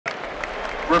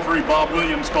Referee Bob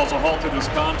Williams calls a halt to this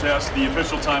contest. The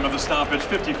official time of the stoppage,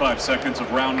 55 seconds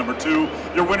of round number 2.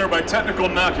 Your winner by technical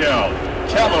knockout,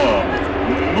 Callum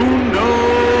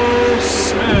Mundo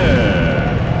Smith.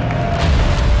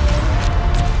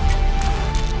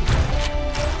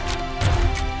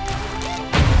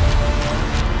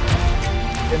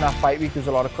 In that fight week, there was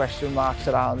a lot of question marks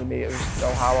surrounding me. It was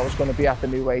how I was going to be at the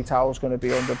new weight, how I was going to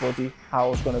be under Buddy, how I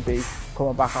was going to be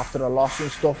coming back after a loss and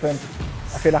stuff. And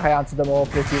I feel like I answered them all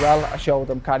pretty well. I showed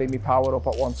them carrying my power up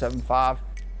at 175.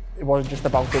 It wasn't just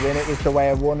about the win, it was the way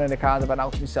I won, and it kind of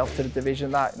announced myself to the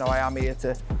division that I am here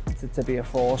to be a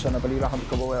force, and I believe I can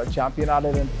become a world champion at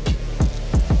it. And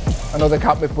another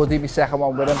camp with Buddy, my second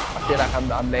one with him. I feel like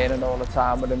I'm learning all the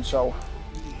time with him. So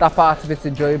that part of it's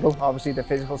enjoyable. Obviously the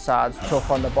physical side's tough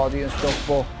on the body and stuff,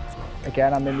 but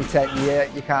again, I'm in my 10th year,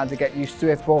 you kind of get used to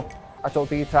it, but I don't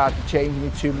think he tried to change me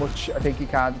too much. I think he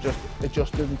kind of just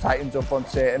adjusted and tightened up on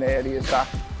certain areas that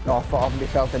I probably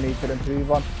felt the need to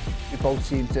improve on. We both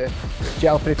seem to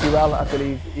gel pretty well. I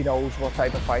believe he knows what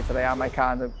type of fighter I am. I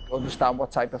kind of understand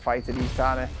what type of fighter he's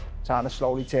trying to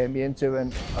slowly turn me into,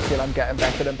 and I feel I'm getting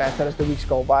better and better as the weeks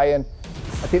go by, and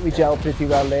I think we gel pretty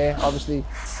well there. Obviously,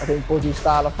 I think Buddy's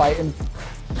style of fighting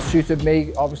suited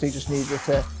me. Obviously, just needed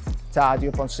to tidy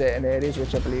up on certain areas,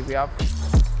 which I believe we have.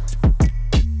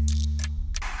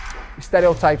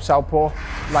 Stereotype southpaw,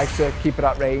 likes to keep it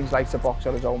at range, likes to box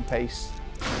at his own pace.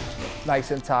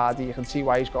 Nice and tidy. You can see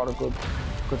why he's got a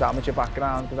good amateur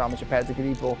background, good amateur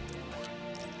pedigree, but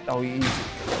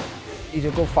he's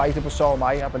a good fighter, but so am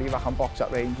I. I believe I can box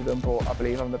at range with him, but I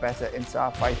believe I'm the better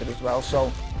inside fighter as well.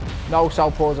 So no,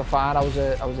 southpaws are fine. I was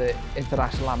an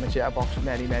international amateur. I boxed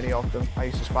many of them. I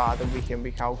used to spar them week in,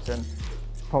 week out, and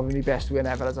probably my best win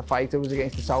ever as a fighter was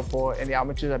against the southpaw in the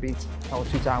amateurs. I beat a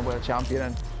two-time world champion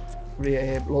and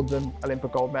London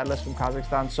Olympic gold medalist from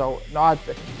Kazakhstan. So no,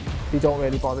 they don't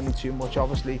really bother me too much.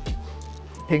 Obviously,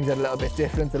 things are a little bit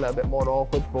different, a little bit more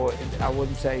awkward, but I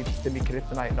wouldn't say they're my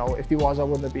kryptonite, no. If there was, I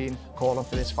wouldn't have been calling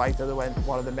for this fight. I went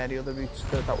one of the many other routes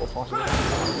that were possible.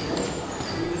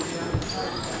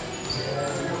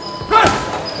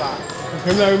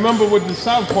 And now remember with the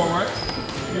southpaw, right?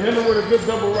 You hit him with a good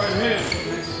double right hand.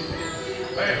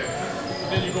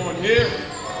 Bam. Then you go in here,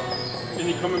 then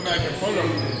you're coming back in front of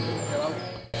him.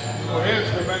 Go ahead,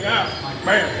 stay back out.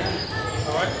 Bam.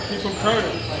 All right, keep him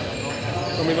turning.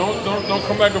 I mean, don't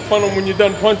come back in front of him when you're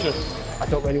done punching. I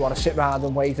don't really want to sit around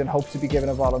and wait and hope to be given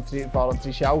a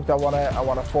voluntary shout. I want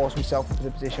to force myself into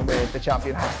the position where the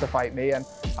champion has to fight me, and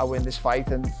I win this fight,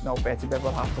 and Beterbiev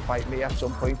will have to fight me at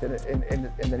some point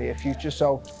in the near future.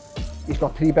 So he's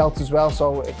got 3 belts as well,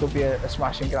 so it could be a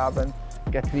smash and grab and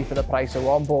get 3 for the price of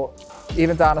 1. But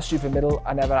even down a super middle,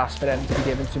 I never asked for anything to be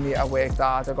given to me. I worked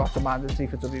hard, I got the mandatory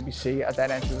for WBC. I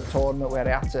then entered the tournament where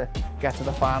I had to get to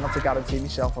the final to guarantee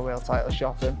myself a world title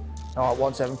shot. And at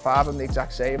 175, I'm the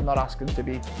exact same. I'm not asking to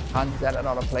be handed anything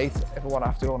on a plate. If I want to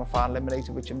have to go on a final eliminator,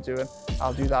 which I'm doing,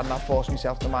 I'll do that, and I'll force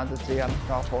myself to mandatory, and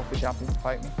I'll force the champion to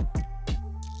fight me.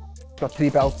 He's got 3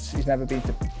 belts. He's never been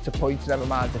to points, never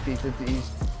mind defeated.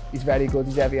 He's very good.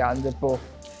 He's heavy-handed, but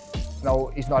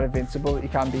no, he's not invincible. He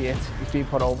can be hit. He's been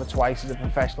put over twice as a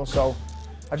professional. So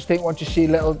I just think once you see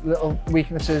little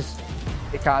weaknesses,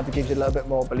 it kind of gives you a little bit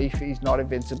more belief. He's not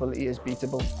invincible. He is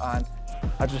beatable, and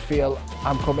I just feel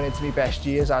I'm coming into my best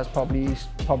years, as he's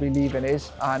probably leaving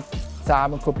his, and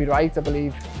timing could be right. I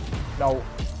believe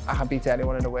I can beat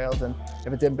anyone in the world, and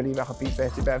if I didn't believe I could beat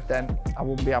Beterbiev, then I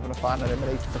wouldn't be having a final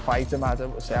eliminator to fight him. I'd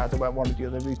have went one of the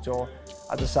other routes, or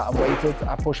I just sat and waited.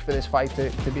 I pushed for this fight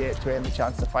to earn the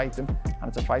chance to fight him, and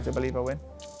it's a fight I believe I win.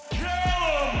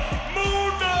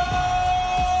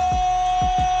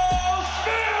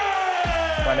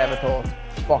 I never thought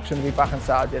boxing would be back in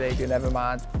Saudi Arabia, never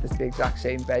mind. It's the exact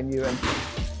same venue, and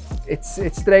it's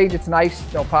strange, it's nice.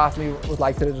 Part of me would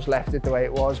like to have just left it the way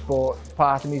it was, but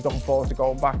part of me is looking forward to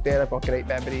going back there. I've got great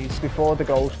memories. Before the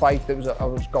Groves fight, I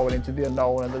was going into the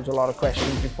unknown, and there was a lot of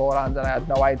questions beforehand, and I had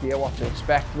no idea what to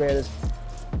expect, whereas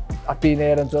I've been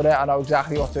there and done it. I know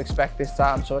exactly what to expect this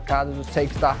time, so it kind of just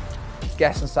takes that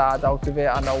guessing side out of it.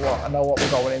 I know what we're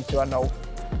going into. I know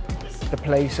the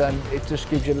place, and it just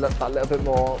gives you that little bit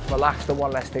more relaxed and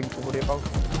one less thing to worry about.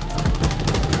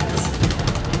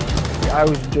 I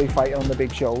always enjoy fighting on the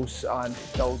big shows, and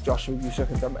Joshua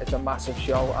Usyk, it's a massive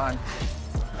show, and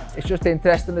it's just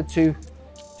interesting. The two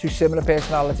similar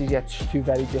personalities, yet 2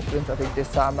 very different. I think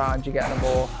this time round you're getting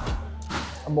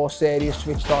a more serious,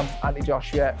 switched on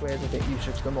anti-Joshua, whereas I think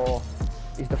Usyk's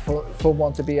he's the fun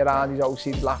one to be around. He's always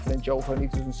seems laughing and joking, and he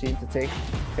doesn't seem to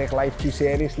take life too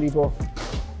seriously, but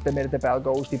the minute the bell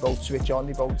goes, they both switch on,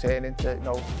 they both turn into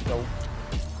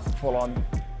full-on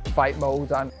fight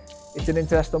mode, and it's an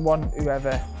interesting one.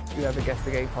 Whoever gets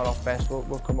the game plan off best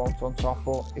will come out on top.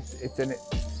 But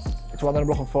it's one that I'm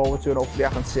looking forward to, and hopefully I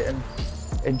can sit and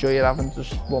enjoy it having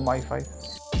just won my fight.